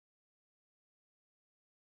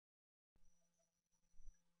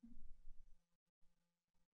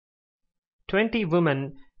20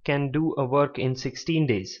 women can do a work in 16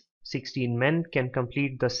 days. 16 men can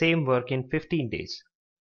complete the same work in 15 days.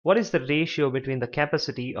 What is the ratio between the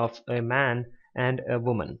capacity of a man and a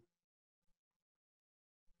woman?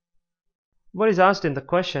 What is asked in the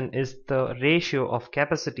question is the ratio of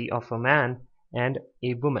capacity of a man and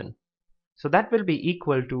a woman. So that will be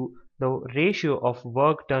equal to the ratio of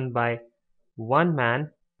work done by one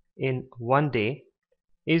man in one day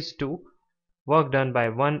is to work done by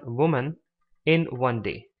one woman in one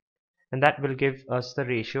day. And that will give us the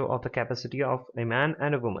ratio of the capacity of a man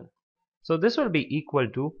and a woman. So this will be equal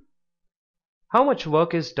to how much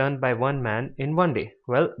work is done by one man in one day?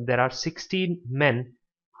 Well, there are 16 men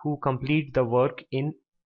who complete the work in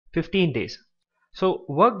 15 days. So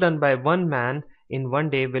work done by one man in one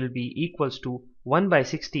day will be equals to 1 by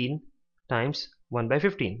 16 times 1 by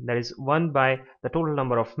 15. That is 1 by the total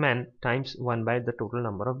number of men times 1 by the total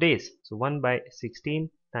number of days. So 1 by 16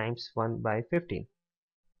 times 1 by 15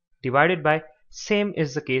 divided by, same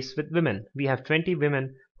is the case with women. We have 20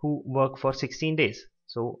 women who work for 16 days.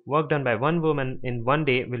 So work done by one woman in one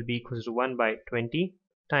day will be equals to 1 by 20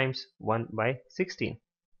 times 1 by 16.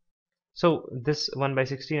 So this 1 by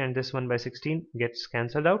 16 and this 1 by 16 gets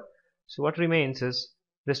cancelled out. So what remains is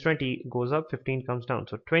this 20 goes up, 15 comes down.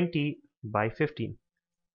 So 20 by 15.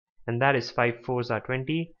 And that is 5 4s are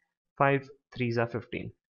 20, 5 3s are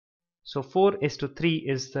 15. So 4:3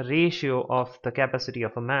 is the ratio of the capacity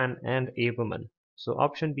of a man and a woman. So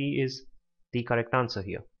option B is the correct answer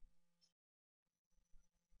here.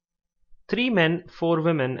 3 men, 4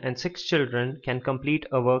 women and 6 children can complete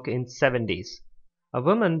a work in 7 days. A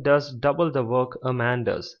woman does double the work a man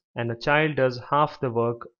does, and a child does half the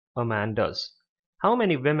work a man does. How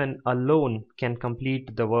many women alone can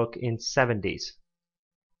complete the work in 7 days?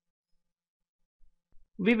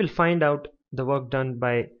 We will find out the work done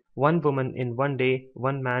by one woman in one day,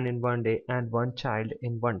 one man in one day, and one child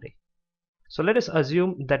in one day. So let us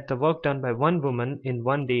assume that the work done by one woman in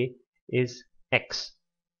one day is X.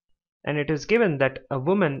 And it is given that a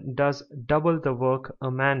woman does double the work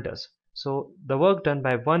a man does. So the work done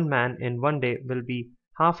by one man in one day will be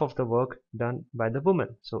half of the work done by the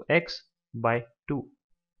woman. So X by 2.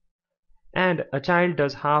 And a child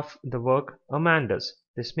does half the work a man does.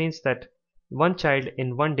 This means that one child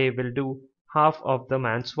in one day will do half of the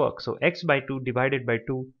man's work. So X by 2 divided by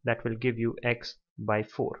 2, that will give you X by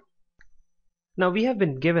 4. Now we have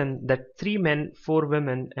been given that 3 men, 4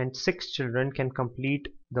 women and 6 children can complete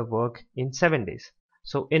the work in 7 days.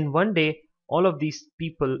 So in one day, all of these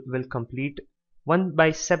people will complete 1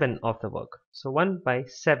 by 7 of the work. So 1 by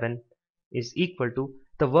 7 is equal to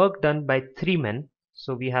the work done by 3 men.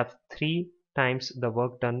 So we have 3 times the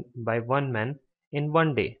work done by 1 man in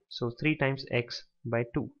one day. So 3 times X by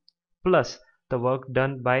 2 plus the work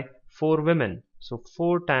done by 4 women. So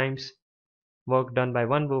 4 times work done by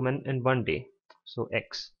 1 woman in one day. So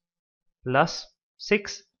X plus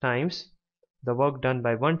 6 times the work done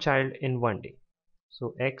by 1 child in one day.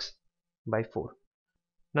 So X by 4.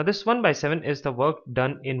 Now this 1 by 7 is the work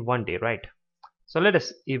done in one day, right? So let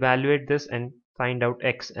us evaluate this and find out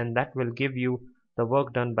X, and that will give you the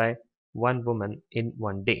work done by one woman in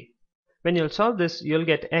one day. When you'll solve this, you'll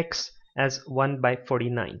get X as 1 by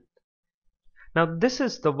 49. Now this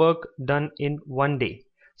is the work done in one day.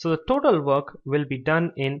 So the total work will be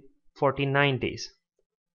done in 49 days,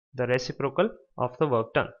 the reciprocal of the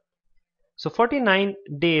work done. So 49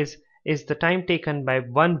 days is the time taken by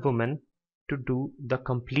one woman to do the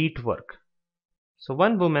complete work. So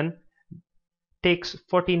one woman takes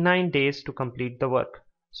 49 days to complete the work.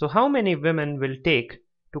 So how many women will take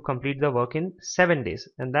to complete the work in 7 days?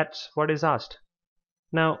 And that's what is asked.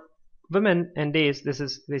 Now women and days, this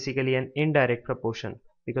is basically an indirect proportion,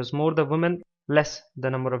 because more the women, less the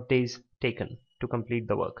number of days taken to complete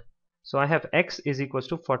the work. So I have X is equals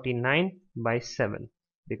to 49 by 7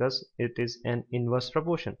 because it is an inverse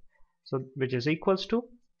proportion. So which is equals to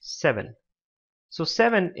 7. So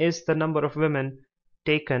 7 is the number of women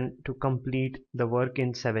taken to complete the work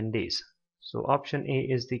in 7 days. So option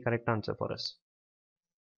A is the correct answer for us.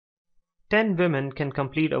 10 women can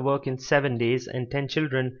complete a work in 7 days and 10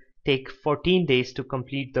 children take 14 days to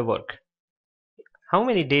complete the work. How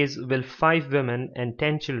many days will 5 women and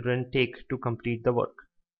 10 children take to complete the work?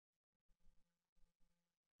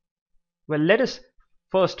 Well, let us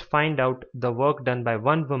first find out the work done by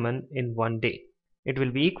one woman in one day. It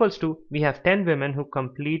will be equals to, we have 10 women who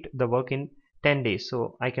complete the work in 10 days.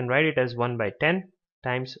 So I can write it as 1 by 10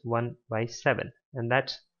 times 1 by 7, and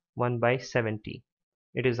that's 1 by 70.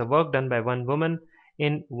 It is the work done by one woman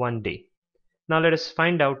in one day. Now let us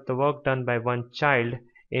find out the work done by one child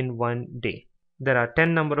in one day. There are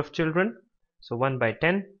 10 number of children, so 1 by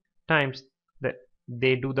 10 times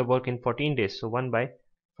they do the work in 14 days, so 1 by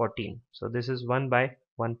 14. So this is 1 by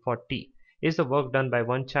 140 is the work done by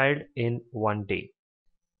one child in one day.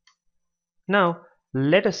 Now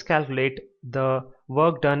let us calculate the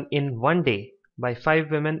work done in one day by 5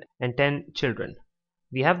 women and 10 children.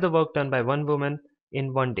 We have the work done by one woman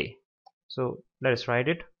in one day. So let us write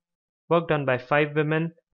it. Work done by 5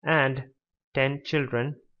 women and 10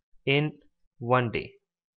 children in one day.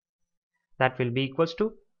 That will be equals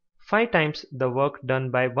to 5 times the work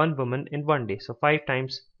done by one woman in one day. So 5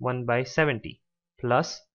 times 1 by 70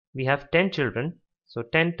 plus we have 10 children. So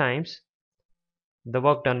 10 times the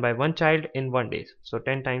work done by one child in one day. So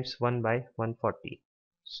 10 times 1 by 140.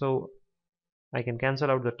 So I can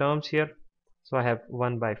cancel out the terms here. So I have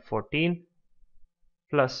 1 by 14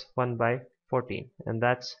 plus 1 by 14, and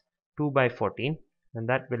that's 2 by 14, and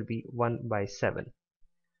that will be 1 by 7.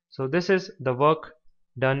 So this is the work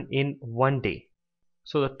done in one day.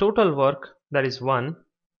 So the total work, that is 1,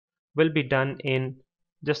 will be done in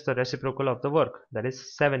just the reciprocal of the work, that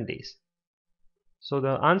is 7 days. So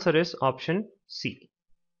the answer is option C.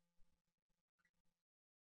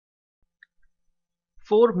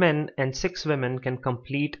 4 men and 6 women can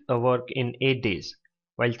complete a work in 8 days,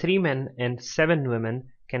 while 3 men and 7 women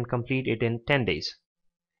can complete it in 10 days.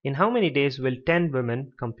 In how many days will 10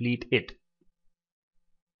 women complete it?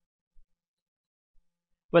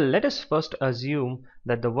 Well, let us first assume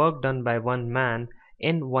that the work done by one man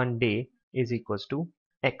in one day is equals to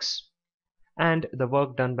X, and the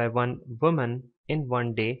work done by one woman in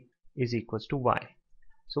one day is equals to Y.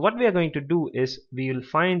 So what we are going to do is we will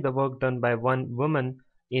find the work done by one woman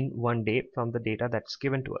in one day from the data that's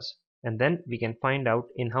given to us, and then we can find out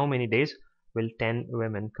in how many days will 10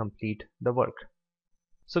 women complete the work.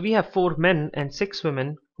 So we have 4 men and 6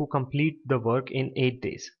 women who complete the work in 8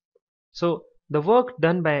 days. So the work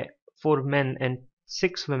done by 4 men and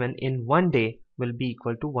 6 women in one day will be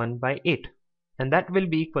equal to 1 by 8, and that will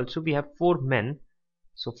be equal to, we have 4 men,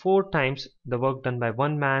 so 4 times the work done by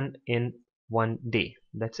one man in one day,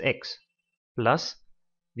 that's X, plus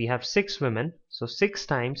we have 6 women, so 6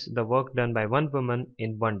 times the work done by one woman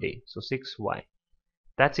in one day, so 6Y.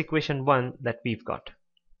 That's equation 1 that we've got.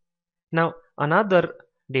 Now another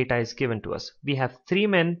data is given to us. We have 3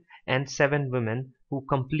 men and 7 women who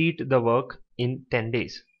complete the work in 10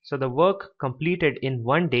 days. So the work completed in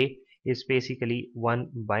one day is basically 1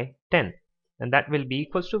 by 10, and that will be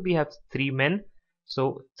equals to, we have 3 men,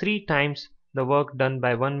 so 3 times the work done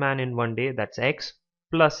by one man in one day, that's X,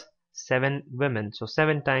 plus 7 women, so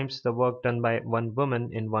 7 times the work done by one woman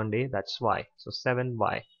in one day, that's Y, so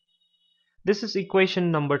 7Y. This is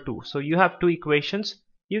equation number 2. So you have two equations,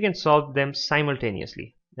 you can solve them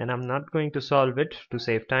simultaneously, and I'm not going to solve it to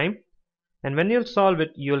save time. And when you solve it,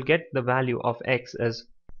 you'll get the value of X as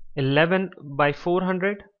 11 by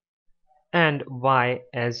 400 and Y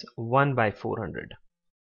as 1 by 400.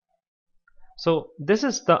 So this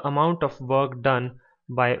is the amount of work done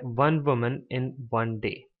by one woman in one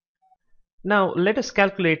day. Now let us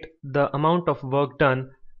calculate the amount of work done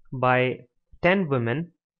by 10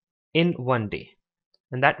 women in one day,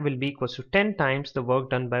 and that will be equals to 10 times the work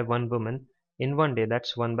done by one woman in one day,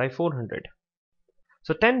 that's 1 by 400.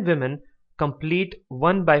 So 10 women complete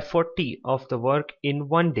 1 by 40 of the work in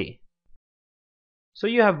one day. So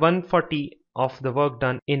you have 140 of the work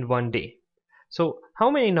done in one day. So how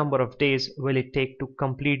many number of days will it take to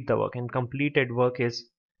complete the work? And completed work is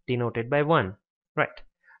denoted by 1, right?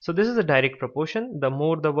 So this is a direct proportion. The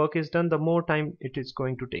more the work is done, the more time it is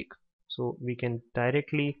going to take. So we can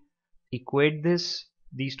directly equate these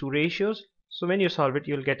two ratios. So when you solve it,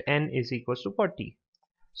 you'll get n is equals to 40.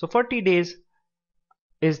 So 40 days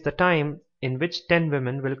is the time in which 10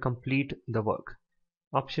 women will complete the work.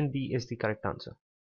 Option B is the correct answer.